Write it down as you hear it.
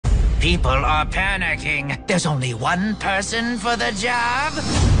People are panicking. There's only one person for the job.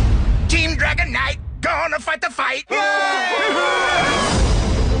 Team Dragon Knight, gonna fight the fight!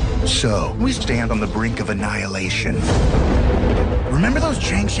 So, we stand on the brink of annihilation. Remember those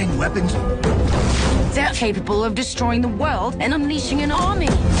Chang-Sheng weapons? They're capable of destroying the world and unleashing an army.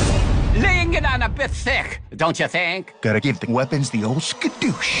 Laying it on a bit thick, don't you think? Gotta give the weapons the old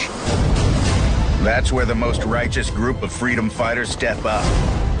skadoosh. That's where the most righteous group of freedom fighters step up.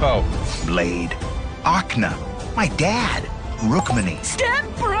 Oh, Blade. Akna. My dad. Rukmini. Step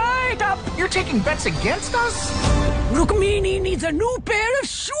right up! You're taking bets against us? Rukmini needs a new pair of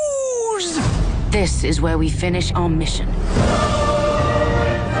shoes. This is where we finish our mission.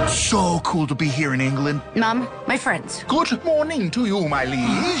 So cool to be here in England. Mom, my friends. Good morning to you, my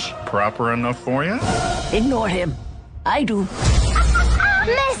liege. Proper enough for you? Ignore him. I do.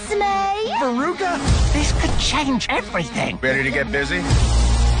 Miss me! Veruca, this could change everything. Ready to get busy?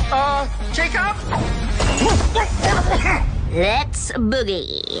 Jacob? Let's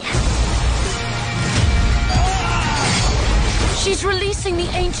boogie. She's releasing the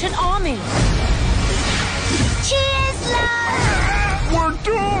ancient army. Cheers, love! We're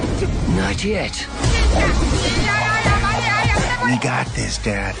doomed! Not yet. We got this,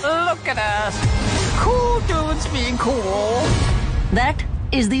 Dad. Look at us. Cool dudes being cool. That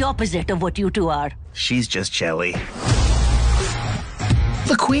is the opposite of what you two are. She's just jelly.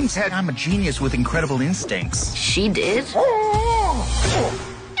 The Queen said I'm a genius with incredible instincts. She did? It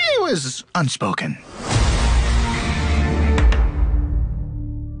was unspoken.